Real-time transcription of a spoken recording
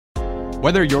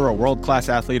Whether you're a world-class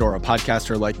athlete or a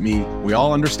podcaster like me, we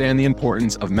all understand the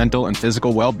importance of mental and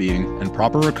physical well-being and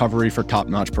proper recovery for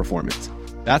top-notch performance.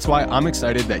 That's why I'm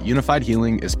excited that Unified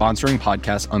Healing is sponsoring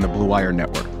podcasts on the Blue Wire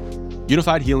Network.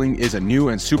 Unified Healing is a new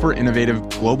and super innovative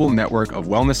global network of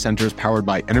wellness centers powered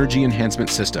by Energy Enhancement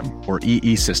System, or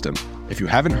EE System. If you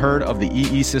haven't heard of the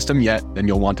EE System yet, then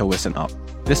you'll want to listen up.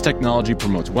 This technology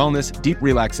promotes wellness, deep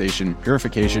relaxation,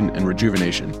 purification, and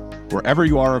rejuvenation. Wherever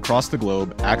you are across the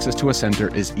globe, access to a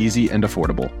center is easy and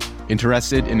affordable.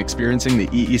 Interested in experiencing the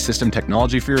EE System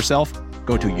technology for yourself?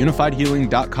 Go to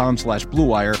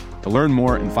unifiedhealing.com/bluewire to learn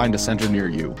more and find a center near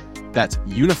you. That's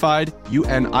unified,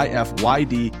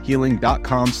 UNIFYD,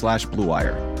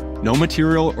 healing.com/bluewire. No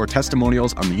material or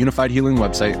testimonials on the Unified Healing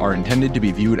website are intended to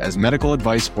be viewed as medical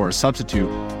advice or a substitute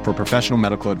for professional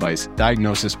medical advice,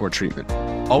 diagnosis, or treatment.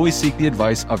 Always seek the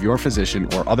advice of your physician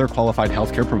or other qualified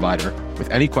healthcare provider with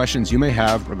any questions you may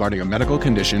have regarding a medical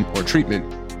condition or treatment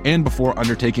and before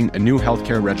undertaking a new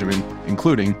healthcare regimen,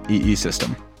 including EE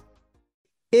System.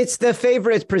 It's The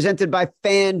Favorites presented by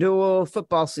FanDuel.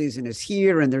 Football season is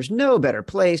here, and there's no better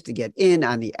place to get in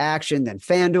on the action than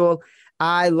FanDuel.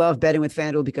 I love betting with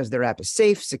FanDuel because their app is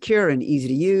safe, secure, and easy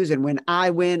to use. And when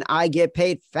I win, I get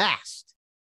paid fast.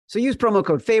 So use promo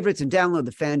code FAVORITES and download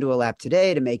the FanDuel app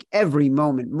today to make every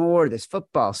moment more this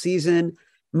football season.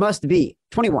 Must be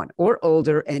 21 or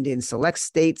older and in select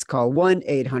states. Call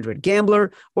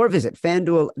 1-800-GAMBLER or visit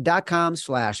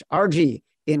FanDuel.com/RG.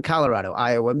 in Colorado,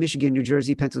 Iowa, Michigan, New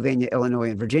Jersey, Pennsylvania, Illinois,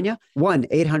 and Virginia.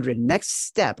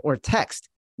 1-800-NEXT-STEP or text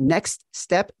NEXT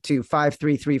STEP to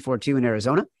 53342 in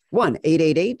Arizona.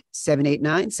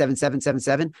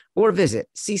 1-888-789-7777 or visit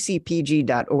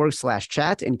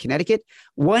ccpg.org/chat in Connecticut.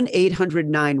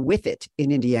 1-800-9-WITH-IT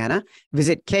in Indiana.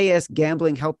 Visit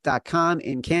ksgamblinghelp.com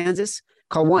in Kansas.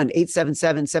 Call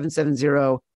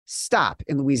 1-877-770-STOP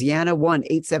in Louisiana.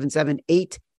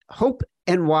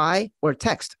 1-877-8-HOPE-NY or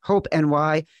text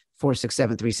HOPE-NY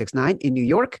 467-369 in New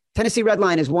York. Tennessee Red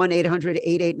Line is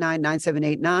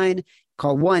 1-800-889-9789.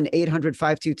 Call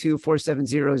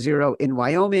 1-800-522-4700 in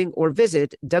Wyoming or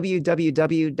visit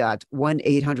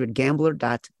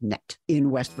www.1800gambler.net in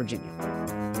West Virginia.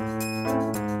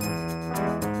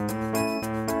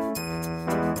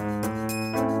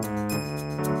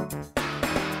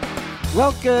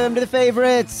 Welcome to The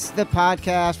Favorites, the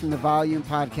podcast from the Volume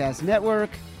Podcast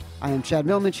Network. I am Chad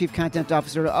Millman, Chief Content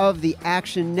Officer of the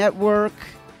Action Network.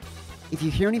 If you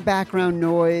hear any background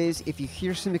noise, if you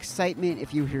hear some excitement,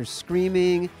 if you hear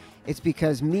screaming, it's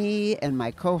because me and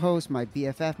my co-host, my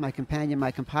BFF, my companion, my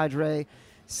compadre,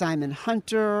 Simon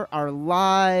Hunter, are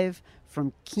live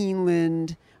from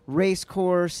Keeneland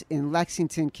Racecourse in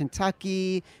Lexington,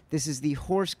 Kentucky. This is the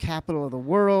horse capital of the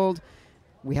world.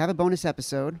 We have a bonus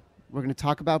episode. We're going to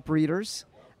talk about breeders.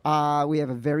 We have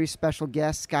a very special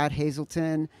guest, Scott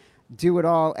Hazelton,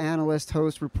 do-it-all analyst,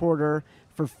 host, reporter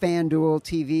for FanDuel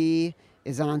TV,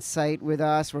 is on site with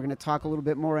us. We're going to talk a little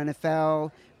bit more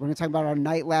NFL. We're going to talk about our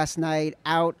night last night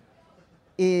out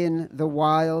in the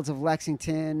wilds of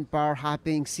Lexington, bar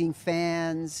hopping, seeing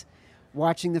fans,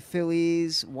 watching the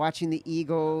Phillies, watching the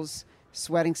Eagles,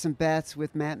 sweating some bets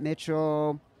with Matt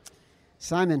Mitchell.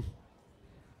 Simon.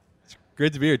 It's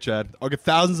great to be here, Chad. I'll get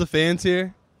thousands of fans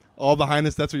here. All behind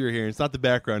us, that's what you're hearing. It's not the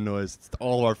background noise. It's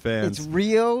all our fans. It's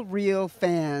real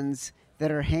fans that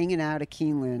are hanging out at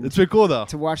Keeneland. It's pretty cool, though.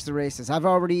 To watch the races. I've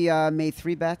already made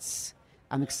 3 bets.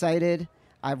 I'm excited.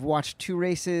 I've watched 2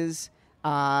 races.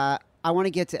 I want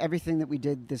to get to everything that we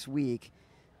did this week,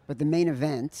 but the main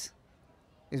event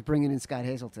is bringing in Scott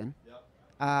Hazelton,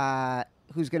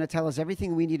 who's going to tell us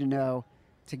everything we need to know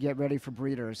to get ready for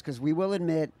breeders, because we will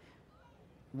admit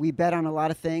we bet on a lot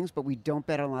of things, but we don't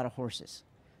bet on a lot of horses.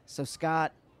 So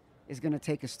Scott is going to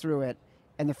take us through it.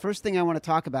 And the first thing I want to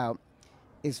talk about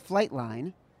is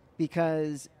Flightline,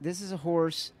 because this is a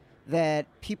horse that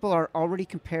people are already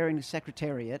comparing to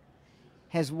Secretariat,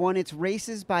 has won its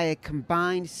races by a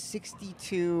combined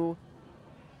 62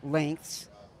 lengths.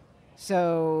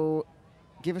 So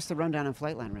give us the rundown on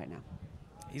Flightline right now.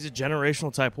 He's a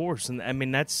generational type horse. And I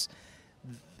mean, that's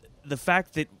the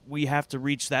fact that we have to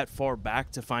reach that far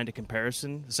back to find a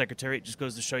comparison. The Secretariat just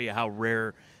goes to show you how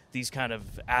rare these kind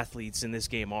of athletes in this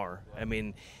game are. I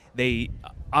mean, they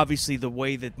obviously, the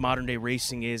way that modern day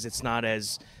racing is, it's not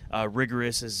as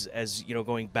rigorous as you know,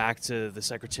 going back to the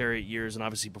Secretariat years, and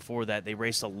obviously before that they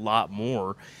raced a lot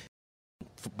more.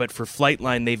 But for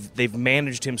Flightline, they've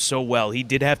managed him so well. He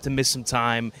did have to miss some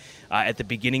time at the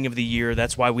beginning of the year.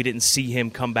 That's why we didn't see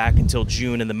him come back until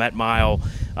June in the Met Mile,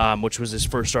 which was his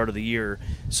first start of the year.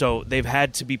 So they've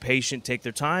had to be patient, take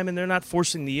their time, and they're not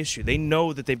forcing the issue. They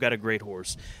know that they've got a great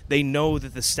horse. They know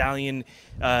that the stallion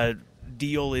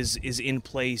deal is in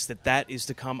place, that is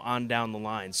to come on down the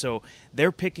line. So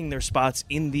they're picking their spots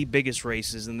in the biggest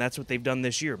races, and that's what they've done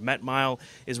this year. Met Mile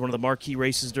is one of the marquee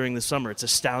races during the summer. It's a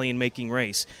stallion-making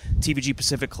race. TVG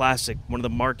Pacific Classic, one of the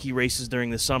marquee races during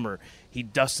the summer. He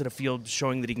dusted a field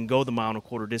showing that he can go the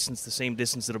 1.25 mile distance, the same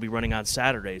distance that he'll be running on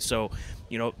Saturday. So,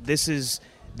 this is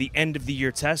the end of the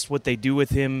year test. What they do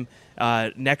with him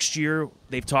next year,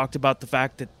 they've talked about the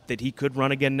fact that he could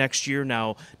run again next year.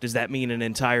 Now, does that mean an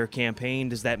entire campaign?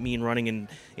 Does that mean running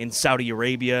in Saudi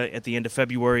Arabia at the end of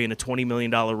February in a $20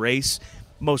 million race?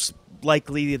 Most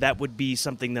likely that would be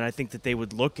something that I think that they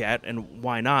would look at, and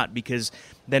why not? Because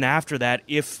then after that,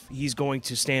 if he's going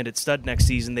to stand at stud next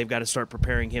season, they've got to start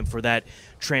preparing him for that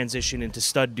transition into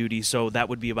stud duty. So that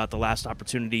would be about the last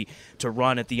opportunity to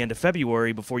run at the end of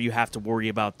February before you have to worry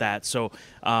about that. So,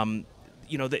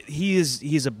 he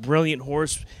is a brilliant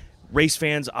horse. Race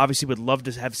fans obviously would love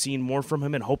to have seen more from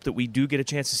him and hope that we do get a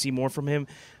chance to see more from him.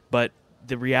 But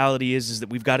the reality is that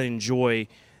we've got to enjoy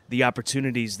the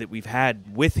opportunities that we've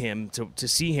had with him to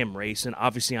see him race, and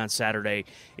obviously on Saturday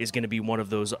is going to be one of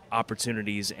those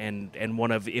opportunities and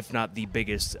one of, if not the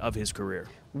biggest, of his career.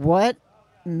 What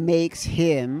makes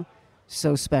him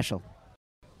so special?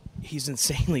 He's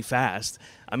insanely fast.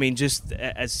 I mean, just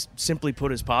as simply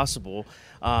put as possible.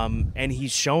 And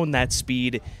he's shown that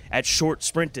speed at short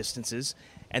sprint distances,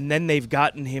 and then they've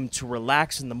gotten him to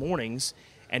relax in the mornings.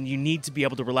 And you need to be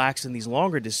able to relax in these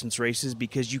longer distance races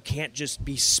because you can't just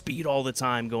be speed all the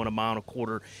time going 1.25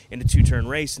 miles in a two-turn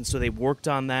race. And so they worked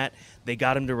on that. They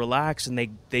got him to relax, and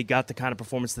they got the kind of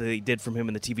performance that they did from him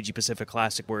in the TVG Pacific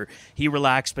Classic, where he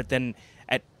relaxed, but then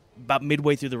at about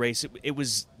midway through the race, it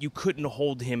was, you couldn't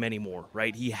hold him anymore,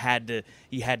 right? He had to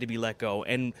be let go.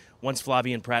 And once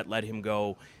Flavien Prat let him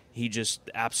go, he just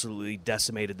absolutely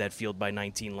decimated that field by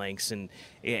 19 lengths, and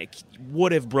it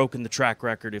would have broken the track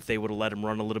record if they would have let him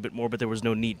run a little bit more, but there was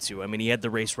no need to. I mean, he had the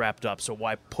race wrapped up, so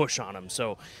why push on him?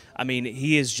 So, I mean,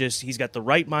 he's got the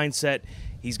right mindset.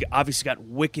 He's obviously got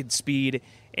wicked speed,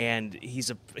 and he's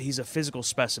a physical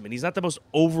specimen. He's not the most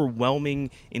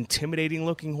overwhelming,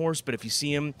 intimidating-looking horse, but if you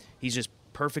see him, he's just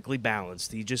perfectly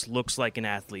balanced. He just looks like an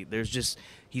athlete.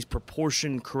 He's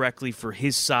proportioned correctly for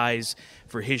his size,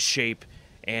 for his shape,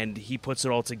 and he puts it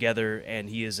all together, and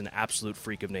he is an absolute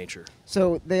freak of nature.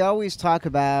 So they always talk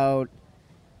about,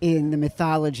 in the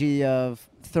mythology of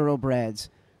thoroughbreds,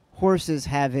 horses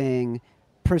having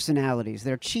personalities.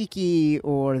 They're cheeky,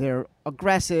 or they're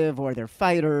aggressive, or they're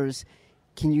fighters.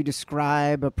 Can you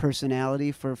describe a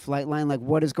personality for Flightline? Like,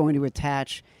 what is going to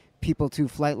attach people to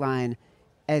Flightline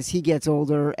as he gets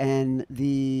older and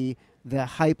the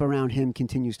hype around him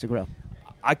continues to grow?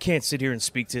 I can't sit here and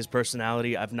speak to his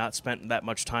personality. I've not spent that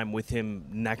much time with him,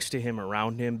 next to him,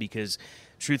 around him, because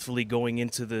truthfully, going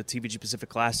into the TVG Pacific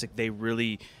Classic, they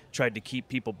really tried to keep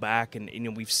people back,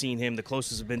 and we've seen him. The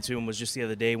closest I've been to him was just the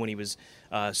other day when he was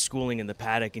schooling in the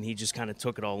paddock, and he just kind of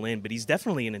took it all in. But he's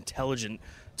definitely an intelligent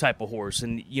type of horse,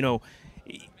 and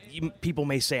people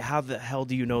may say, how the hell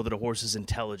do you know that a horse is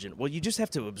intelligent? Well, you just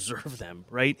have to observe them,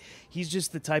 right? He's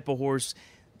just the type of horse.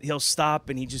 He'll stop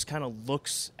and he just kind of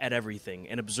looks at everything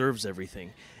and observes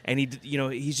everything. And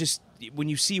he's just, when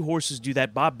you see horses do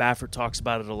that, Bob Baffert talks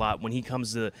about it a lot when he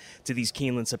comes to these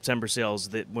Keeneland September sales,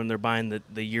 that when they're buying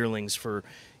the yearlings for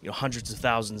hundreds of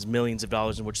thousands, millions of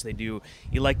dollars, in which they do,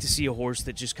 you like to see a horse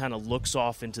that just kind of looks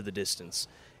off into the distance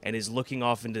and is looking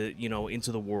off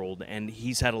into the world. And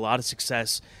he's had a lot of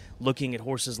success looking at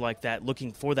horses like that,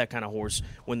 looking for that kind of horse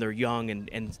when they're young,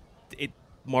 and it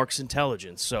marks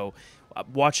intelligence. So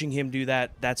watching him do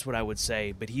that, that's what I would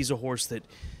say. But he's a horse that,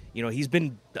 he's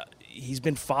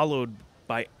been followed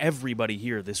by everybody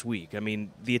here this week. I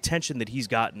mean, the attention that he's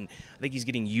gotten, I think he's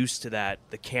getting used to that.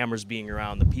 The cameras being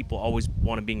around, the people always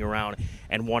being around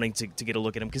and wanting to get a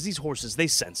look at him, because these horses, they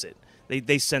sense it.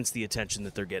 They sense the attention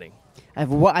that they're getting. I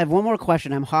have one more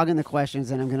question. I'm hogging the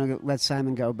questions, and I'm going to let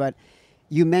Simon go. But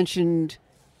you mentioned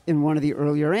in one of the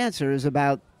earlier answers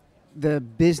about the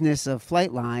business of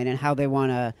Flightline and how they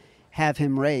want to have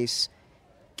him race.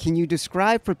 Can you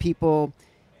describe for people,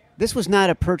 this was not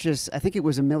a purchase, I think it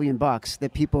was $1 million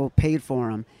that people paid for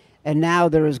him, and now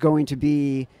it is going to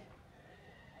be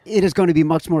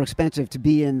much more expensive to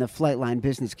be in the Flightline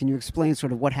business. Can you explain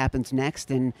sort of what happens next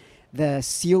and the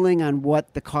ceiling on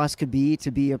what the cost could be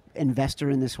to be an investor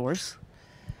in this horse?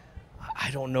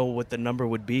 I don't know what the number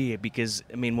would be, because,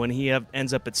 I mean, when he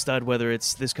ends up at stud, whether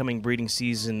it's this coming breeding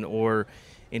season or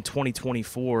in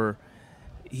 2024,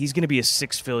 he's going to be a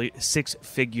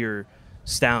six-figure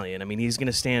stallion. I mean, he's going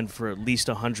to stand for at least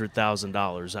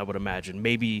 $100,000, I would imagine,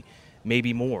 maybe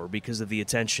more, because of the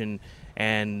attention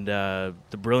and the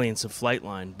brilliance of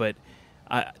Flightline. But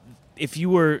if you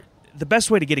were the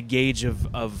best way to get a gauge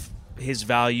of his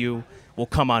value will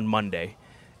come on Monday.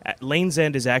 Lane's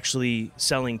End is actually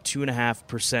selling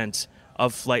 2.5%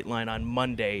 of Flightline on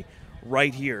Monday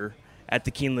right here at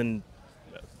the Keeneland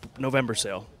November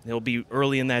sale. It'll be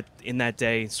early in that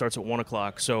day. It starts at 1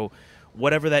 o'clock. So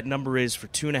whatever that number is for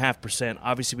 2.5%,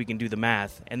 obviously we can do the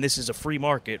math. And this is a free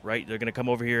market, right? They're going to come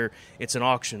over here. It's an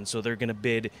auction, so they're going to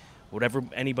bid whatever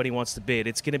anybody wants to bid.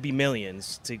 It's going to be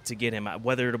millions to get him.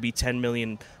 Whether it'll be 10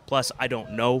 million plus, I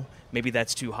don't know. Maybe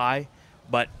that's too high.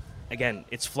 But again,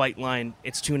 it's Flightline.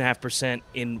 It's 2.5%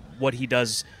 in what he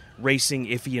does racing,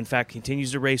 if he in fact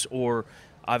continues to race, or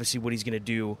obviously what he's going to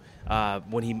do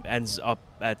when he ends up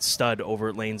at stud over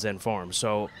at Lane's End Farm.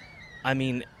 So, I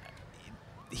mean,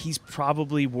 he's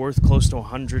probably worth close to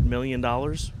 $100 million,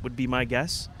 would be my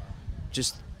guess.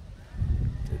 Just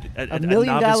a $1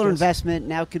 million investment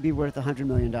now could be worth $100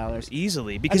 million.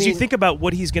 Easily. Because you think about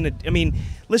what he's going to – I mean,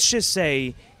 let's just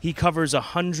say he covers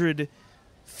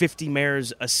 150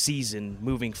 mares a season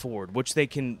moving forward, which they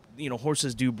can –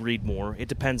 horses do breed more. It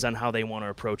depends on how they want to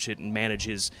approach it and manage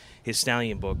his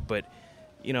stallion book. But,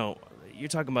 you're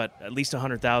talking about at least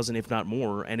 $100,000, if not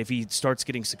more. And if he starts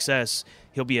getting success,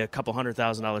 he'll be a couple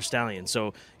 $100,000 stallion.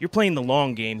 So you're playing the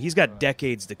long game. He's got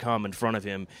decades to come in front of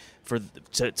him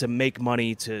to make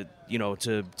money, to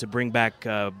bring back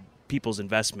people's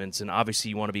investments. And obviously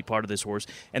you want to be part of this horse.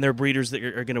 And there are breeders that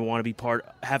are going to want to be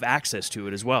have access to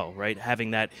it as well, right?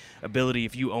 Having that ability,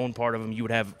 if you own part of them, you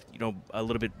would have a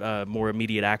little bit more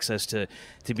immediate access to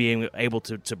being able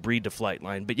to breed to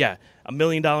Flightline. But yeah, $1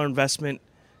 million investment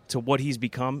to what he's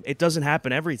become. It doesn't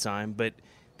happen every time, but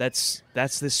that's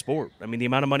this sport. I mean, the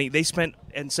amount of money they spent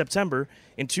in September,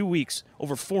 in 2 weeks,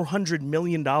 over $400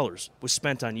 million was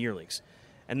spent on yearlings.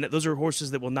 And those are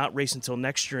horses that will not race until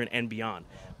next year and beyond.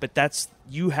 But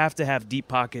you have to have deep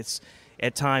pockets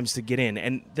at times to get in.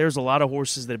 And there's a lot of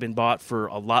horses that have been bought for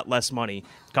a lot less money,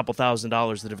 a couple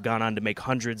 $1,000s, that have gone on to make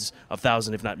hundreds of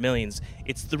thousands, if not millions.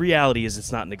 The reality is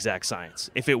it's not an exact science.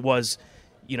 If it was,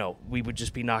 we would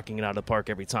just be knocking it out of the park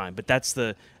every time. But that's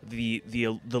the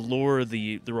lure,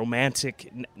 the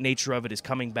romantic nature of it is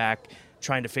coming back,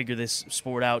 trying to figure this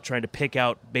sport out, trying to pick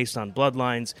out based on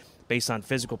bloodlines, based on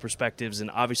physical perspectives,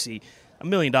 and obviously $1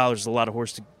 million is a lot of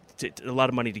a lot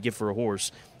of money to give for a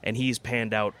horse, and he's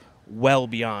panned out well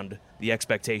beyond the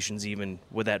expectations even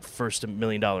with that first $1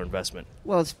 million investment.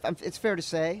 Well, it's fair to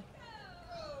say,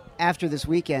 after this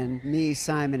weekend, me,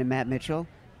 Simon, and Matt Mitchell,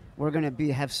 we're going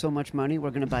to have so much money, we're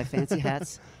going to buy fancy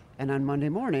hats, and on Monday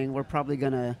morning, we're probably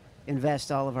going to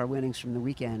invest all of our winnings from the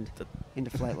weekend into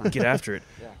Flightline. Get after it.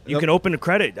 Yeah. You can open a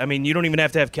credit. I mean, you don't even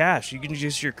have to have cash. You can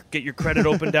just get your credit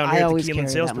open down here at the Keeneland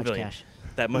Sales Pavilion. Cash.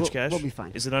 That much cash? We'll be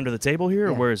fine. Is it under the table here,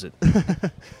 or where is it?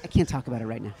 I can't talk about it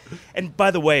right now. And by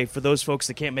the way, for those folks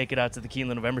that can't make it out to the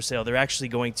Keeneland November sale, they're actually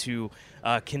going to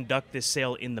conduct this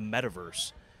sale in the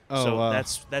metaverse. Oh, so wow.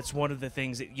 that's one of the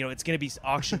things that, it's going to be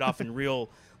auctioned off in real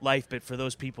life, but for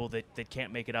those people that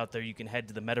can't make it out there, you can head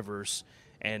to the metaverse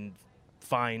and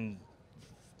find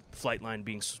Flightline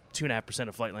being 2.5%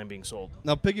 of Flightline being sold.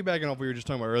 Now, piggybacking off what you were just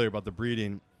talking about earlier about the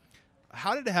breeding,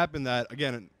 how did it happen that,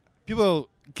 again, people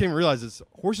can't even realize this,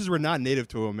 horses were not native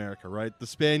to America, right? The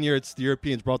Spaniards, the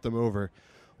Europeans brought them over.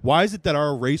 Why is it that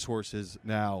our racehorses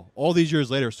now, all these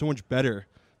years later, are so much better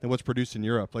than what's produced in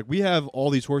Europe? Like, we have all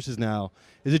these horses now.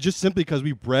 Is it just simply because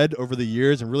we bred over the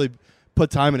years and really put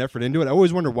time and effort into it? I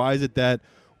always wonder, why is it that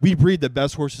we breed the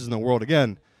best horses in the world?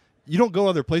 Again, you don't go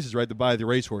other places, right, to buy the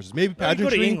racehorses. Maybe pageantry. You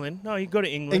go to England. No, you go to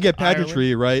England and get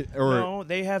pageantry, Ireland. Right? Or no,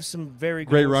 they have some very good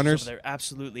great horses runners over there.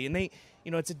 Absolutely, and they,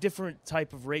 it's a different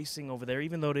type of racing over there.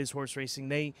 Even though it is horse racing,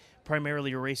 they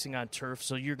primarily are racing on turf.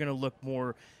 So you're going to look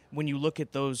more, when you look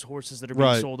at those horses that are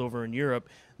being sold over in Europe,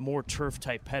 more turf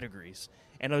type pedigrees.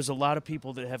 And there's a lot of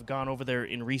people that have gone over there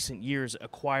in recent years,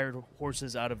 acquired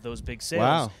horses out of those big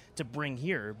sales to bring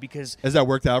here, because has that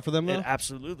worked out for them, though? It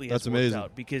absolutely has worked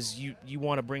out, because you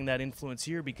want to bring that influence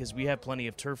here, because we have plenty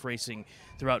of turf racing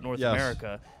throughout North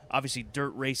America. Obviously, dirt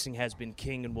racing has been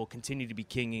king and will continue to be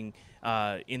kinging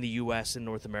in the U.S. and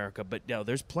North America. But no,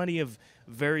 there's plenty of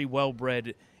very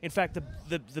well-bred. In fact,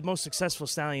 the most successful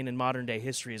stallion in modern-day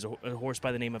history is a horse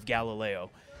by the name of Galileo.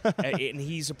 And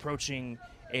he's approaching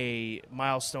a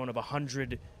milestone of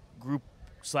 100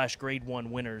 group/grade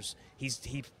 1 winners.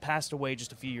 He passed away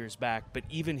just a few years back, but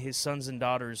even his sons and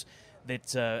daughters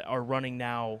that are running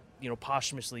now,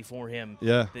 posthumously for him,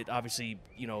 that obviously,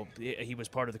 he was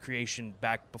part of the creation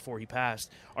back before he passed,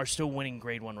 are still winning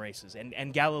grade 1 races.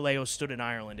 And Galileo stood in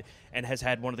Ireland and has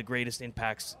had one of the greatest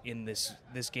impacts in this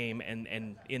game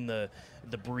and in the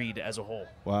breed as a whole.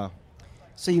 Wow.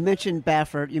 So you mentioned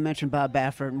Baffert, you mentioned Bob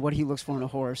Baffert and what he looks for in a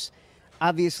horse.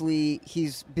 Obviously,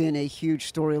 he's been a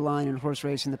huge storyline in horse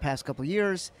racing the past couple of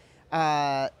years.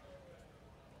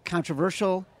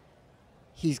 Controversial.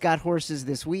 He's got horses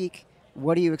this week.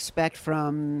 What do you expect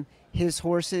from his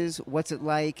horses? What's it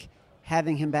like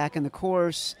having him back in the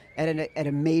course at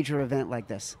a major event like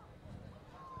this?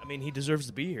 I mean, he deserves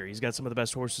to be here. He's got some of the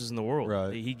best horses in the world.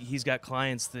 Right. He's got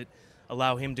clients that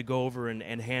allow him to go over and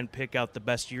hand pick out the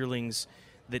best yearlings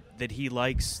that he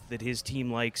likes, that his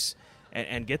team likes,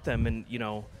 and get them. And, you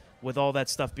know, with all that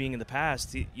stuff being in the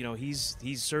past,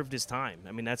 he's served his time.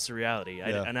 I mean, that's the reality.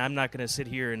 Yeah. And I'm not going to sit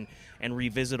here and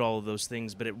revisit all of those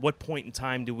things. But at what point in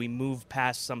time do we move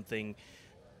past something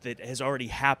that has already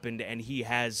happened and he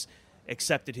has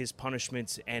accepted his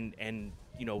punishments and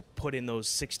put in those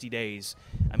 60 days?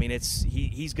 I mean,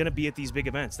 he's going to be at these big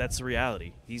events. That's the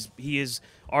reality. He is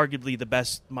arguably the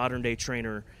best modern day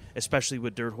trainer, especially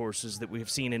with dirt horses, that we have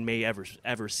seen and may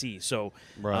ever see. So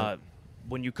Right.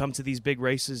 When you come to these big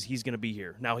races, he's going to be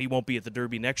here. Now, he won't be at the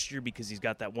Derby next year because he's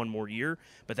got that one more year,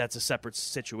 but that's a separate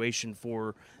situation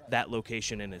for that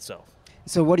location in itself.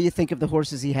 So what do you think of the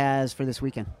horses he has for this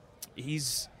weekend?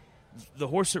 He's the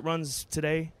horse that runs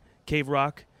today, Cave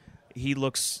Rock. He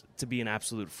looks to be an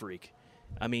absolute freak.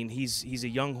 I mean, he's a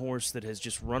young horse that has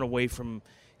just run away from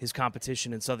his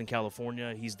competition in Southern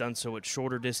California. He's done so at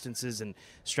shorter distances and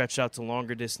stretched out to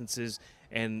longer distances.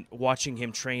 And watching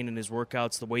him train in his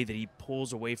workouts, the way that he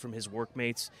pulls away from his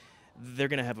workmates, they're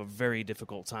going to have a very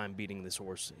difficult time beating this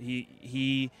horse.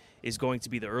 He is going to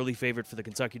be the early favorite for the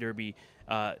Kentucky Derby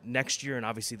next year, and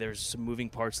obviously there's some moving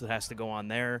parts that has to go on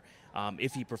there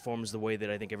if he performs the way that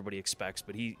I think everybody expects.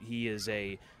 But he is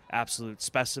a absolute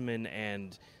specimen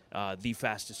and the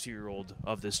fastest 2-year-old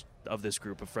of this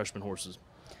group of freshman horses.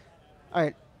 All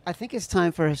right, I think it's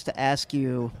time for us to ask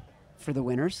you for the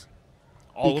winners.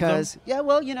 All Because of them? yeah,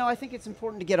 well, I think it's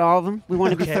important to get all of them. We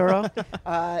want to be thorough.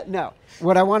 No,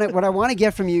 what I want to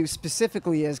get from you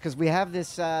specifically is because we have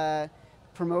this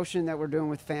promotion that we're doing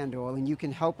with FanDuel, and you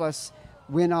can help us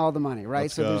win all the money, right?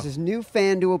 Let's So go. there's this new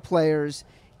FanDuel players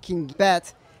can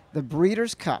bet the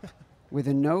Breeders' Cup with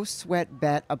a no sweat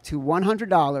bet up to $100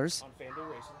 On FanDuel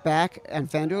Racing. back on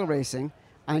FanDuel Racing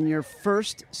on your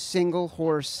first single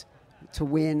horse to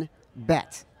win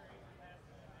bet.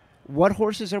 What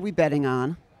horses are we betting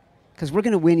on? Because we're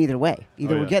going to win either way.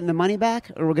 Either we're yeah. getting the money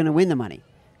back or we're going to win the money.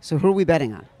 So who are we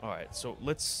betting on? All right, so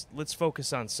let's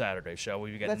focus on Saturday, shall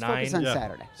we? We got Let's 9. focus on Yeah.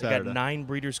 Saturday. We got Saturday. 9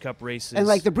 Breeders' Cup races. And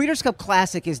like the Breeders' Cup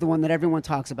Classic is the one that everyone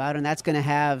talks about, and that's going to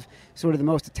have sort of the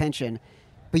most attention.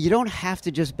 But you don't have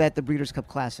to just bet the Breeders' Cup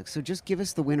Classic. So just give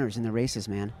us the winners in the races,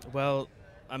 man. Well,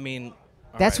 I mean,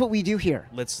 That's what we do here.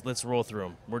 Let's roll through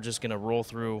them. We're just gonna roll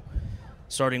through,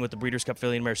 starting with the Breeders' Cup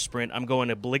Filly and Mare Sprint. I'm going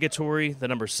obligatory, the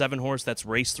number 7 horse. That's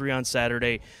race 3 on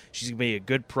Saturday. She's gonna be a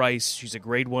good price. She's a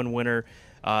Grade 1 winner.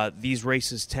 These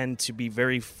races tend to be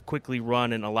very quickly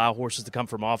run and allow horses to come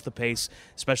from off the pace,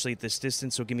 especially at this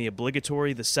distance. So give me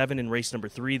obligatory, the 7 in race number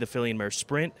 3, the Filly and Mare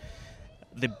Sprint.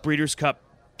 The Breeders' Cup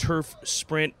Turf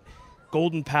Sprint,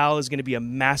 Golden Pal is going to be a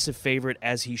massive favorite,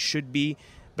 as he should be.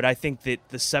 But I think that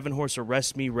the 7 horse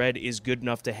Arrest Me Red is good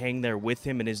enough to hang there with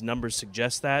him, and his numbers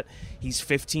suggest that. He's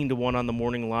 15-1 on the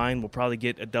morning line. We'll probably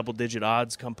get a double-digit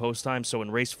odds come post time. So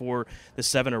in race 4, the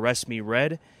 7 Arrest Me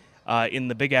Red. In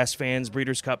the Big Ass Fans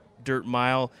Breeders' Cup Dirt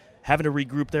Mile, having to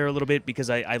regroup there a little bit because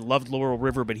I loved Laurel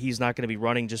River, but he's not going to be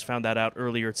running. Just found that out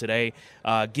earlier today.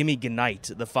 Gimme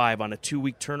Gnite, the 5, on a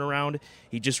 2-week turnaround.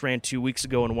 He just ran 2 weeks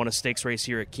ago and won a stakes race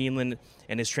here at Keeneland,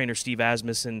 and his trainer Steve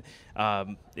Asmussen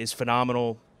is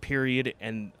phenomenal, period.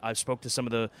 And I spoke to some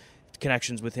of the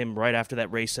connections with him right after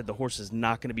that race, said the horse is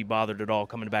not going to be bothered at all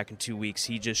coming back in 2 weeks.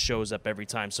 He just shows up every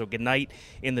time. So Gnite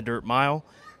in the Dirt Mile.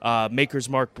 Maker's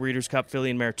Mark Breeders' Cup Filly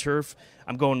and Mare Turf.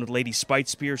 I'm going with Lady Spite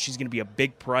Spear. She's going to be a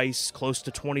big price, close to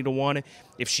 20-1.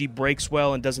 If she breaks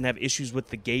well and doesn't have issues with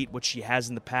the gate, which she has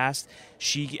in the past,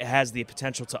 she has the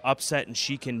potential to upset, and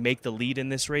she can make the lead in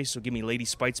this race. So give me Lady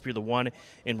Spite Spear, the 1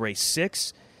 in race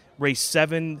 6. Race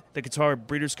 7, the Qatar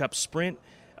Breeders' Cup Sprint.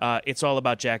 It's all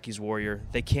about Jackie's Warrior.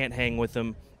 They can't hang with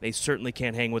him. They certainly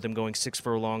can't hang with him going 6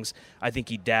 furlongs. I think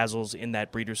he dazzles in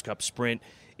that Breeders' Cup Sprint.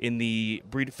 In the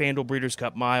FanDuel Breeders'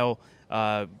 Cup Mile,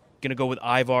 going to go with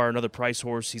Ivar, another price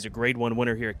horse. He's a Grade 1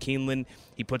 winner here at Keeneland.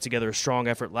 He put together a strong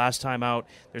effort last time out.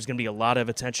 There's going to be a lot of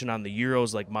attention on the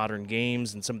Euros like Modern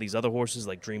Games and some of these other horses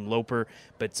like Dream Loper.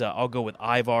 But I'll go with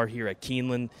Ivar here at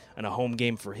Keeneland and a home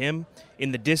game for him.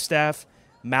 In the Distaff,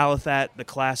 Malathat, the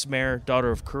class mare,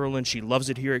 daughter of Curlin. She loves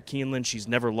it here at Keeneland. She's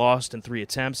never lost in 3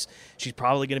 attempts. She's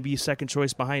probably going to be second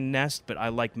choice behind Nest, but I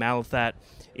like Malathat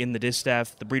in the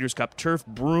Distaff. The Breeders' Cup Turf,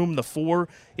 Broom, the 4.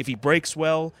 If he breaks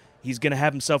well, He's going to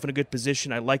have himself in a good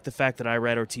position. I like the fact that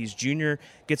Irad Ortiz Jr.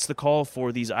 gets the call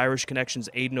for these Irish connections,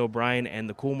 Aidan O'Brien and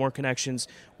the Coolmore connections.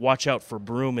 Watch out for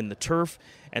Broome in the turf.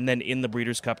 And then in the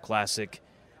Breeders' Cup Classic,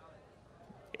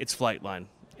 it's Flightline.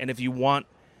 And if you want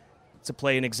to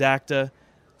play an exacta,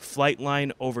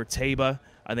 Flightline over Taiba.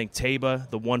 I think Taiba,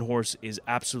 the one horse, is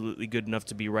absolutely good enough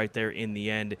to be right there in the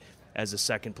end as a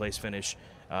second-place finish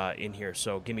in here.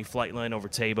 So give me Flightline over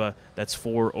Taiba. That's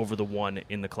 4 over the 1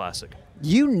 in the Classic.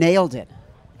 You nailed it.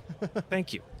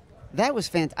 Thank you. That was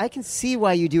fantastic. I can see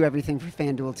why you do everything for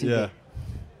FanDuel TV. Yeah.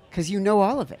 Because you know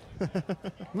all of it.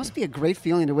 It must be a great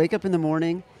feeling to wake up in the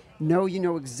morning, know you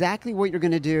know exactly what you're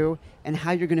going to do and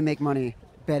how you're going to make money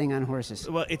betting on horses.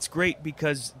 Well, it's great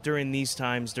because during these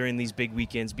times, during these big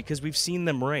weekends, because we've seen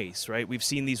them race, right? We've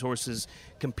seen these horses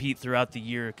compete throughout the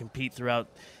year, compete throughout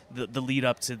the lead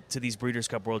up to these Breeders'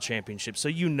 Cup World Championships. So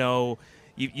you've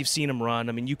seen them run.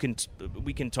 I mean,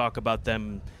 we can talk about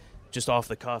them just off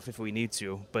the cuff if we need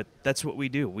to, but that's what we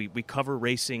do. We cover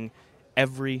racing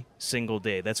every single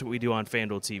day. That's what we do on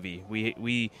FanDuel TV.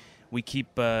 We keep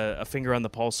a finger on the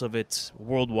pulse of it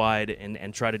worldwide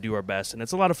and try to do our best. And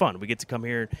it's a lot of fun. We get to come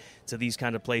here to these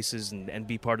kind of places and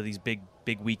be part of these big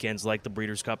weekends like the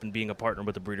Breeders' Cup and being a partner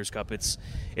with the Breeders' Cup. It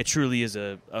truly is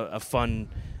a fun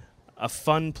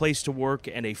place to work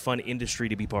and a fun industry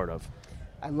to be part of.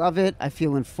 I love it. I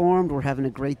feel informed. We're having a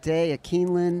great day at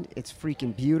Keeneland. It's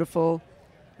freaking beautiful.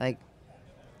 Like,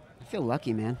 I feel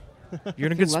lucky, man. You're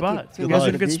in a good spot. Feel You guys are lucky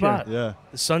in a to good be spot. here. Yeah.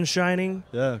 The sun's shining.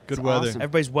 Yeah. Good It's weather. awesome.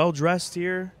 Everybody's well dressed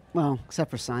here. Well,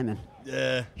 except for Simon.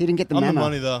 Yeah. He didn't get the On memo. the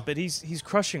money though. But he's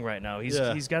crushing right now. He's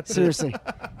got the Seriously.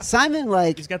 Simon,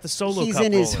 like, he's got the solo he's cup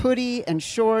in his rolling. hoodie and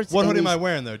shorts. What and hoodie am I he's-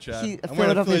 wearing though, Chad? he- I'm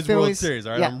wearing the Philadelphia Phillies World Phillies. Series.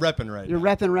 All right, Yeah. I'm repping right You're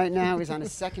now. repping right now. He's on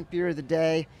his second beer of the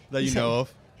day. That you He's- know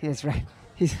of. That's right.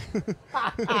 He's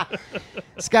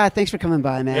Scott, thanks for coming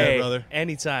by, man. Hey, brother.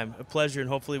 anytime. A pleasure, and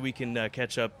hopefully we can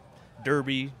catch up.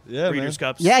 Derby, Yeah, Breeders' man.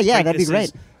 Cups. Yeah, that'd be Preaknesses,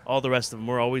 great. All the rest of them.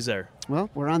 We're always there.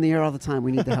 Well, we're on the air all the time.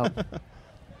 We need the help.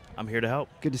 I'm here to help.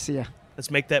 Good to see you.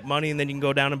 Let's make that money, and then you can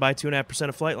go down and buy 2.5%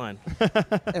 of Flightline.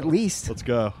 At least. Let's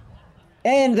go.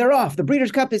 And they're off. The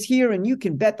Breeders' Cup is here, and you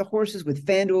can bet the horses with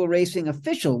FanDuel Racing,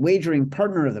 official wagering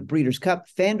partner of the Breeders' Cup.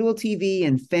 FanDuel TV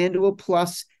and FanDuel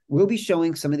Plus will be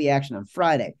showing some of the action on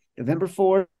Friday, November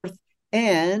 4th,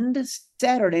 and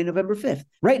Saturday, November 5th.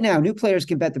 Right now, new players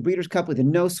can bet the Breeders' Cup with a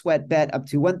no-sweat bet up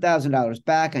to $1,000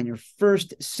 back on your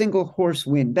first single horse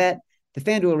win bet. The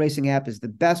FanDuel Racing app is the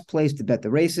best place to bet the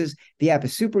races. The app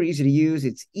is super easy to use.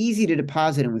 It's easy to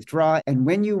deposit and withdraw. And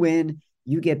when you win,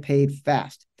 you get paid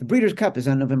fast. The Breeders' Cup is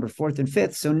on November 4th and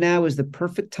 5th, so now is the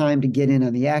perfect time to get in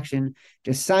on the action.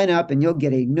 Just sign up and you'll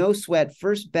get a no-sweat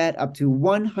first bet up to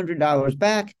 $100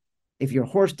 back if your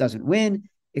horse doesn't win,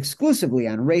 exclusively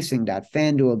on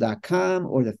racing.fanduel.com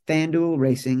or the FanDuel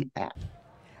Racing app.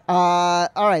 All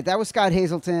right, that was Scott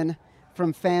Hazelton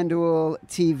from FanDuel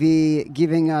TV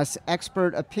giving us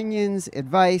expert opinions,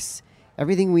 advice,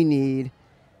 everything we need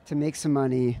to make some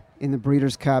money in the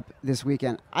Breeders' Cup this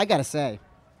weekend. I got to say,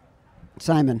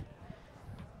 Simon,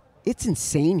 it's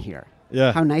insane here.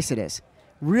 Yeah. How nice it is.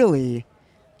 Really,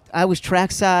 I was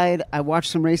trackside. I watched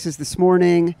some races this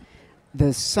morning.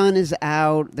 The sun is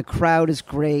out. The crowd is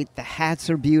great. The hats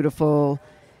are beautiful.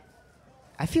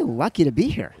 I feel lucky to be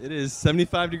here. It is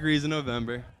 75 degrees in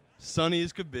November. Sunny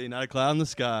as could be. Not a cloud in the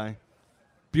sky.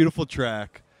 Beautiful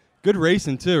track. Good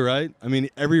racing too, right? I mean,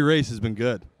 every race has been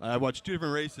good. I watched 2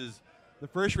 different races. The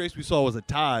first race we saw was a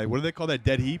tie. What do they call that?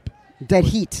 Dead heat? Dead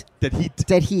heat. Dead heat.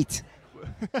 Dead heat.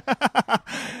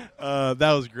 That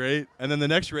was great. And then the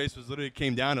next race was literally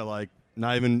came down to like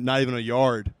not even a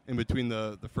yard in between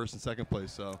the first and second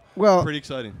place. So pretty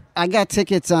exciting. I got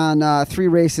tickets on 3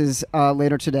 races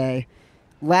later today.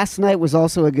 Last night was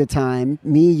also a good time.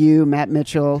 Me, you, Matt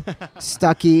Mitchell,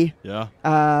 Stuckey,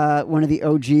 Yeah. one of the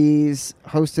OGs,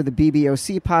 host of the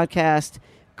BBOC podcast,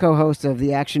 co-host of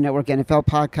the Action Network NFL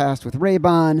podcast with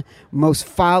Raybon, most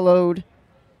followed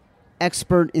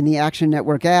expert in the Action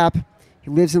Network app. He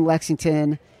lives in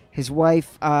Lexington. His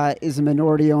wife is a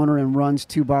minority owner and runs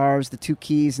 2 bars, the 2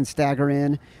 Keys and Stagger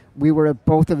Inn. We were at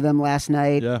both of them last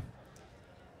night. Yeah.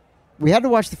 We had to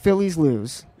watch the Phillies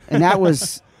lose, and that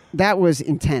was that was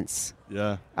intense.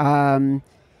 Yeah.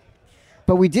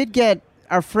 But we did get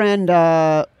our friend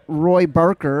Roy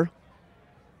Barker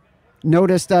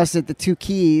noticed us at the 2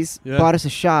 Keys, bought us a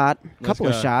shot, a couple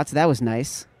of shots. That was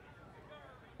nice.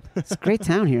 It's a great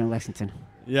town here in Lexington.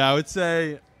 Yeah, I would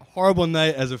say horrible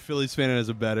night as a Phillies fan and as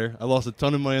a bettor. I lost a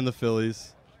ton of money on the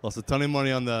Phillies. Lost a ton of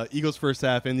money on the Eagles first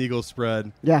half and the Eagles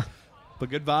spread. Yeah. But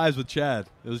good vibes with Chad.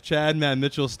 It was Chad, Matt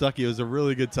Mitchell, Stuckey. It was a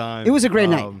really good time. It was a great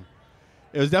night.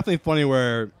 It was definitely funny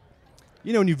where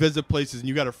you know, when you visit places and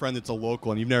you got a friend that's a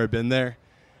local and you've never been there,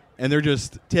 and they're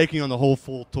just taking on the whole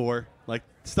full tour. Like,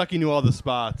 Stuckey knew all the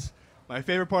spots. My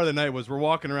favorite part of the night was we're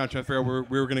walking around trying to figure out where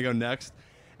we were going to go next,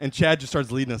 and Chad just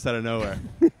starts leading us out of nowhere.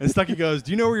 And Stuckey goes,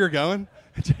 "Do you know where you're going?"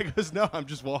 And Chad goes, "No, I'm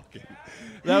just walking."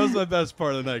 That was the best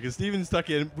part of the night, because Steven and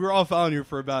Stuckey, and we were all following you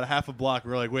for about a half a block.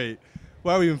 We were like, wait,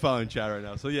 why are we even following Chad right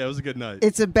now? So, yeah, it was a good night.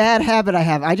 It's a bad habit I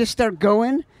have. I just start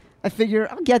going. I figure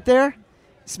I'll get there.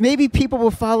 So maybe people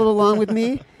will follow along with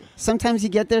me. Sometimes you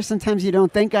get there, sometimes you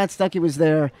don't. Thank God Stuckey was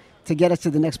there to get us to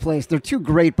the next place. They're two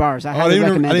great bars. I highly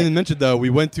recommend I didn't it. even mention, though,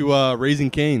 we went to Raising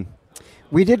Cane.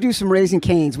 We did do some Raising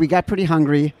Canes. We got pretty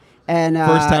hungry. And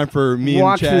first time for me and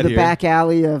walked Chad through the here. back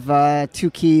alley of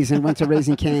Two Keys and went to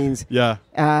Raising Canes. Yeah.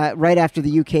 Right after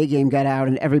the UK game got out,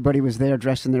 and everybody was there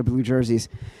dressed in their blue jerseys.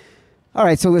 All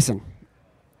right, so listen.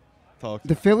 Talk.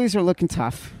 The Phillies are looking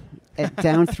tough at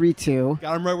down 3-2.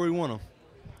 Got them right where we want them.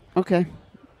 Okay,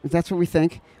 if that's what we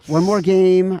think. One more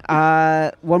game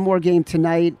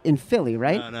tonight in Philly,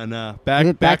 right? No.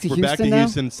 We're back to We're Houston back to now?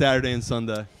 Houston Saturday and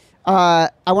Sunday. I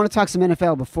want to talk some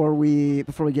NFL before we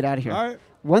get out of here. All right.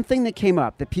 One thing that came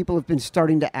up that people have been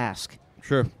starting to ask: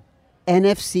 Sure.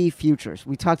 NFC futures.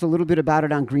 We talked a little bit about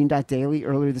it on Green Dot Daily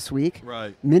earlier this week.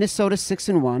 Right. Minnesota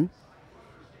 6-1.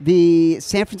 The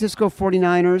San Francisco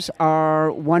 49ers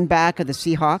are one back of the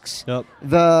Seahawks. Yep.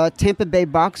 The Tampa Bay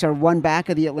Bucks are one back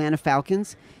of the Atlanta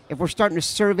Falcons. If we're starting to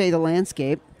survey the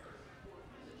landscape,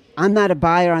 I'm not a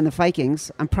buyer on the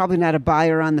Vikings. I'm probably not a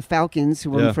buyer on the Falcons,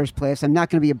 who were in first place. I'm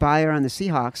not going to be a buyer on the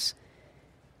Seahawks.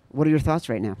 What are your thoughts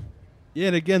right now? Yeah,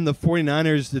 and again, the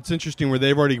 49ers, it's interesting where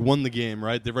they've already won the game,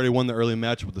 right? They've already won the early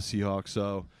match with the Seahawks,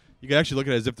 so you can actually look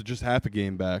at it as if they're just half a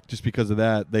game back. Just because of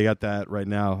that, they got that right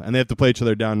now. And they have to play each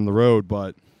other down the road.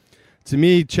 But to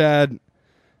me, Chad,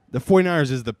 the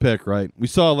 49ers is the pick, right? We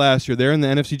saw it last year. They're in the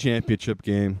NFC Championship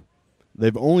game.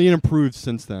 They've only improved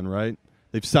since then, right?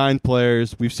 They've signed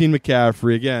players. We've seen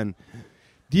McCaffrey. Again,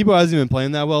 Debo hasn't been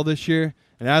playing that well this year,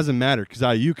 and it hasn't mattered because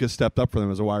Ayuk has stepped up for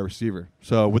them as a wide receiver.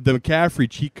 So with the McCaffrey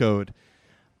cheat code,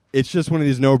 it's just one of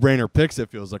these no-brainer picks, it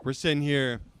feels like. We're sitting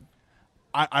here.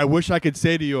 I wish I could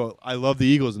say to you, I love the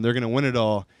Eagles and they're going to win it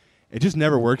all. It just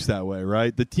never works that way,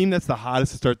 right? The team that's the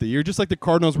hottest to start the year, just like the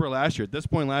Cardinals were last year. At this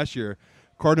point last year,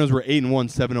 Cardinals were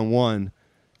 8-1, 7-1,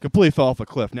 completely fell off a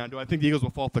cliff. Now, do I think the Eagles will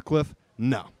fall off the cliff?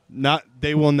 No.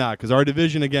 They will not, because our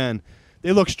division, again,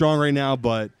 they look strong right now,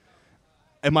 but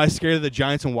am I scared of the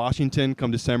Giants in Washington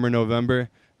come December, November?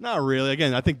 Not really.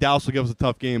 Again, I think Dallas will give us a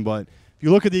tough game, but if you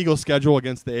look at the Eagles' schedule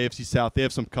against the AFC South, they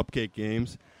have some cupcake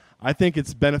games. I think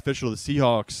it's beneficial to the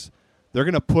Seahawks. They're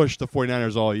going to push the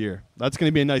 49ers all year. That's going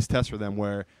to be a nice test for them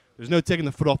where there's no taking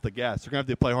the foot off the gas. They're going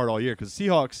to have to play hard all year because the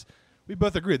Seahawks, we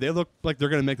both agree, they look like they're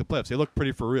going to make the playoffs. They look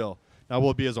pretty for real. Now, will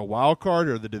it be as a wild card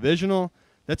or the divisional?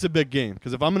 That's a big game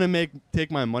because if I'm going to take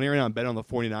my money right now and bet on the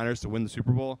 49ers to win the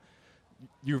Super Bowl,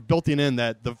 you've built in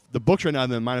that the books right now have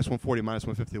been minus 140, minus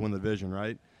 150 to win the division,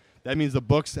 right? That means the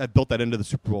books have built that into the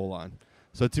Super Bowl line.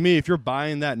 So to me, if you're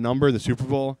buying that number in the Super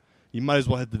Bowl, you might as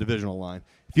well hit the divisional line.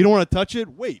 If you don't want to touch it,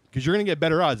 wait, because you're going to get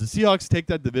better odds. The Seahawks take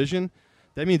that division.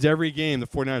 That means every game the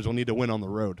 49ers will need to win on the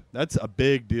road. That's a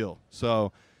big deal.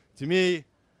 So to me,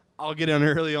 I'll get in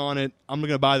early on it. I'm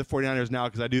going to buy the 49ers now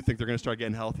because I do think they're going to start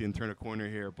getting healthy and turn a corner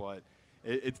here. But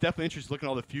it's definitely interesting looking at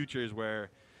all the futures where,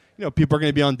 people are going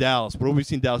to be on Dallas. What have we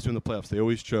seen Dallas do in the playoffs? They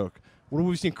always choke. What have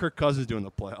we seen Kirk Cousins do in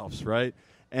the playoffs, right?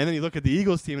 And then you look at the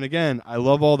Eagles team, and again, I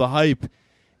love all the hype.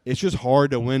 It's just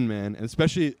hard to win, man. And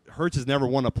especially Hurts has never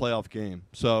won a playoff game.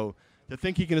 So to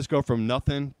think he can just go from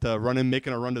nothing to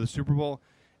making a run to the Super Bowl,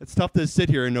 it's tough to sit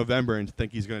here in November and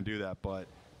think he's going to do that. But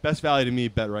best value to me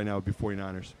bet right now would be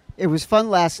 49ers. It was fun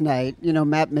last night.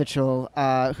 Matt Mitchell,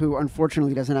 who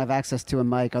unfortunately doesn't have access to a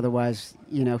mic, otherwise,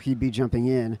 he'd be jumping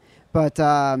in. But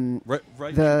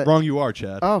right, wrong you are,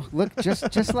 Chad. Oh, look,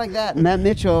 just like that. Matt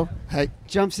Mitchell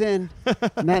jumps in.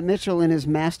 Matt Mitchell in his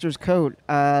master's coat.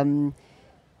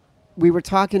 We were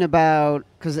talking about,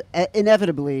 because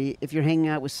inevitably, if you're hanging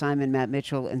out with Simon, Matt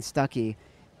Mitchell, and Stuckey,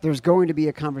 there's going to be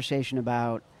a conversation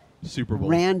about Super Bowl,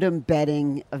 random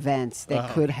betting events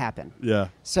that could happen. Yeah.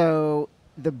 So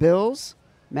the Bills,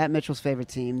 Matt Mitchell's favorite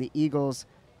team, the Eagles,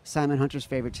 Simon Hunter's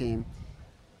favorite team.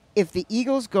 If the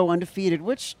Eagles go undefeated,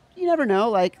 which you never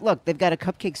know, look, they've got a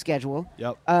cupcake schedule.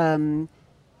 Yep.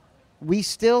 We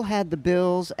still had the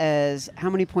Bills as how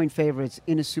many point favorites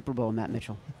in a Super Bowl, Matt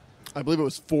Mitchell? I believe it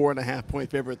was 4.5-point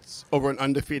favorites over an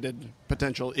undefeated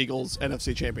potential Eagles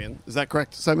NFC champion. Is that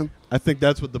correct, Simon? I think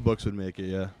that's what the books would make it,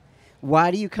 yeah.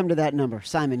 Why do you come to that number?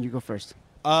 Simon, you go first.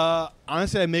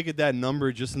 Honestly, I make it that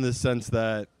number just in the sense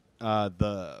that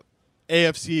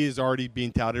AFC is already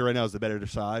being touted right now as the better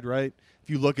side, right? If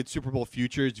you look at Super Bowl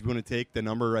futures, if you want to take the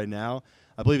number right now,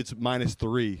 I believe it's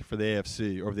 -3 for the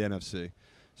AFC over the NFC.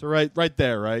 So right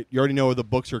there, right? You already know where the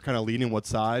books are kind of leaning what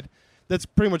side. That's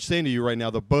pretty much saying to you right now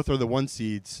that both are the 1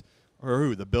 seeds, or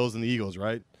who? The Bills and the Eagles,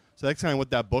 right? So that's kind of what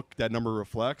that number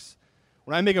reflects.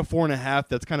 When I make a 4.5,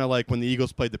 that's kind of like when the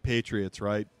Eagles played the Patriots,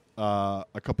 right? A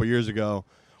couple years ago,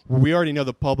 where we already know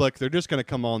the public, they're just going to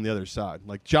come on the other side.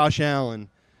 Like Josh Allen,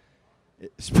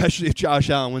 especially if Josh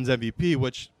Allen wins MVP,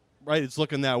 which, right, it's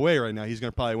looking that way right now. He's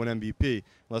going to probably win MVP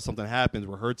unless something happens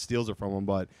where Hurts steals it from him.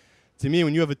 But to me,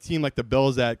 when you have a team like the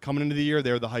Bills that coming into the year,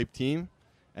 they're the hype team,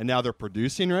 and now they're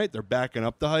producing, right? They're backing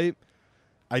up the hype.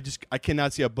 I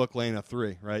cannot see a book laying a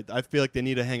 3, right? I feel like they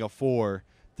need to hang a 4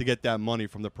 to get that money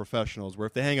from the professionals, where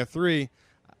if they hang a 3,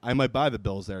 I might buy the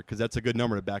Bills there because that's a good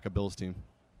number to back a Bills team.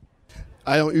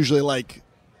 I don't usually like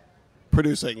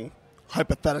producing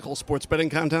hypothetical sports betting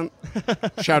content.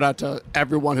 Shout out to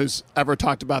everyone who's ever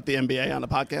talked about the NBA on a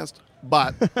podcast.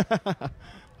 But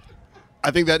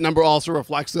I think that number also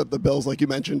reflects that the Bills, like you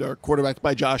mentioned, are quarterbacked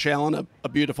by Josh Allen, a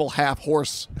beautiful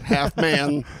half-horse,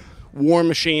 half-man war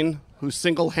machine who's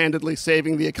single-handedly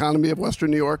saving the economy of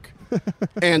Western New York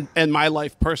and my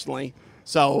life personally.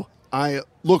 So I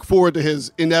look forward to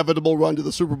his inevitable run to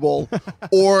the Super Bowl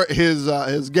or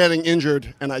his getting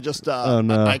injured, and I just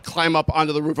I climb up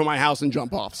onto the roof of my house and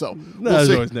jump off. So There's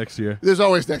always next year. There's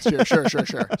always next year. Sure.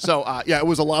 So, it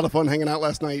was a lot of fun hanging out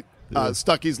last night.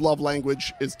 Stucky's love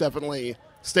language is definitely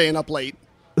staying up late.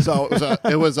 So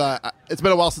it's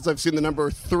been a while since I've seen the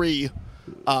number 3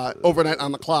 overnight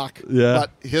on the clock. Yeah.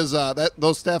 But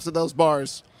those staffs at those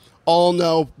bars all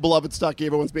know beloved Stucky.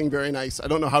 Everyone's being very nice. I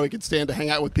don't know how he could stand to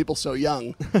hang out with people so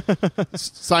young.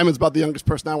 Simon's about the youngest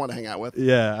person I want to hang out with.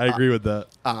 Yeah, I agree with that.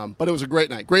 But it was a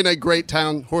great night. Great night, great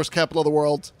town, horse capital of the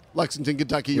world, Lexington,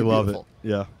 Kentucky. You're love beautiful. it.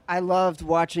 Yeah. I loved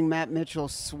watching Matt Mitchell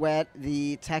sweat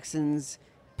the Texans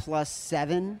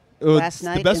 +7 last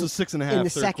night. The best was 6.5 in the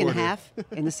third second quarter. half.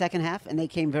 In the second half, and they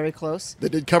came very close. They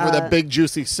did cover that big,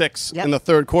 juicy 6 in the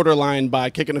third quarter line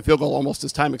by kicking a field goal almost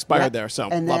as time expired there. So,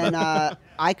 and love then it.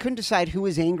 I couldn't decide who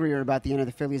was angrier about the end of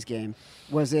the Phillies game.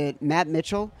 Was it Matt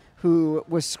Mitchell, who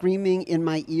was screaming in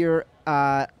my ear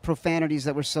profanities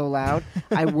that were so loud?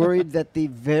 I worried that the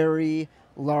very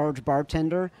large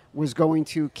bartender was going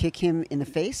to kick him in the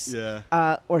face.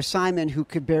 Yeah. Or Simon, who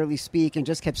could barely speak and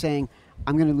just kept saying,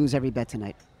 I'm going to lose every bet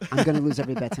tonight. I'm going to lose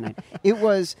every bet tonight. It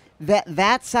was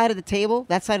that side of the table,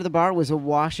 that side of the bar was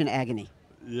awash in agony.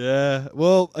 Yeah.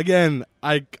 Well, again,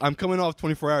 I'm coming off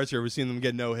 24 hours here. We've seen them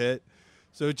get no hit.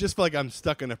 So it just felt like I'm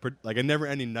stuck in a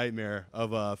never-ending nightmare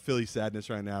of Philly sadness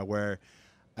right now where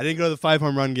I didn't go to the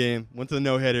 5-home run game, went to the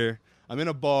no-hitter. I'm in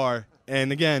a bar.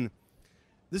 And, again,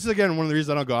 this is, one of the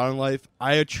reasons I don't go out in life.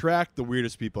 I attract the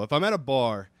weirdest people. If I'm at a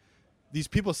bar, these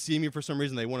people see me for some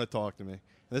reason. They want to talk to me.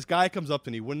 And this guy comes up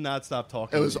and he would not stop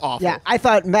talking. It was awful. Yeah, I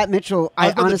thought Matt Mitchell,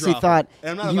 I honestly thought you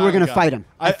were going to fight him.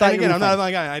 I'm not a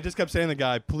violent guy. I just kept saying to the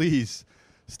guy, please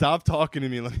stop talking to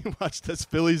me. Let me watch this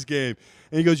Phillies game.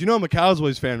 And he goes, I'm a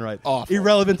Cowboys fan, right? Awful.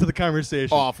 Irrelevant to the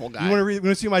conversation. Awful guy. You want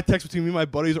to see my text between me and my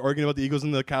buddies arguing about the Eagles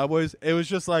and the Cowboys? It was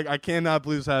just like, I cannot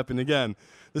believe this happened again.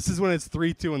 This is when it's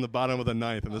 3-2 in the bottom of the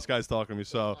ninth, and this guy's talking to me.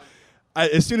 So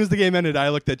as soon as the game ended, I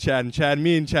looked at Chad, and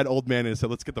me and Chad Oldman and said,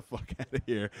 let's get the fuck out of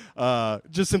here.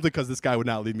 Just simply because this guy would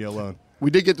not leave me alone.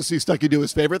 We did get to see Stucky do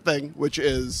his favorite thing, which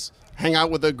is hang out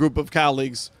with a group of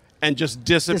colleagues and just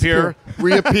disappear.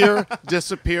 Reappear,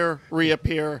 disappear,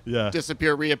 reappear,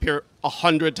 disappear, reappear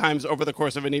 100 times over the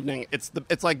course of an evening.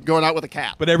 It's like going out with a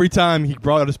cat. But every time he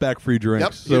brought us back free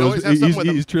drinks. Yep, so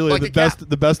he's truly like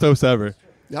the best host ever.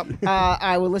 Yep.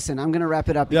 Well, listen, I'm going to wrap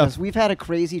it up because we've had a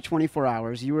crazy 24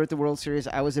 hours. You were at the World Series.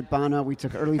 I was at Bono. We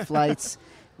took early flights.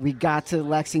 We got to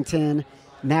Lexington.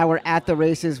 Now we're at the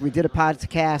races. We did a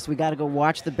podcast. We got to go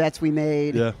watch the bets we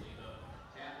made. Yeah.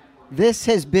 This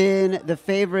has been the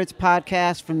Favorites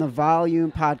podcast from the Volume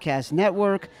Podcast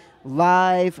Network,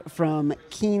 live from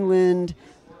Keeneland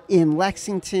in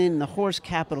Lexington, the horse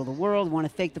capital of the world. I want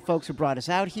to thank the folks who brought us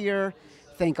out here.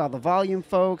 Thank all the Volume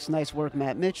folks. Nice work,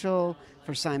 Matt Mitchell.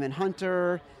 For Simon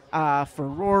Hunter, for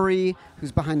Rory,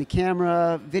 who's behind the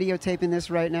camera videotaping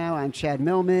this right now. I'm Chad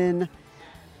Millman.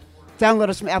 Download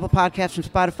us from Apple Podcasts, from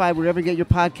Spotify, wherever you get your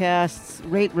podcasts.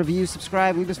 Rate, review,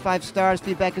 subscribe, leave us 5 stars.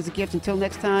 Feedback is a gift. Until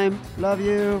next time, love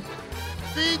you.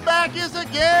 Feedback is a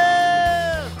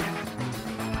gift!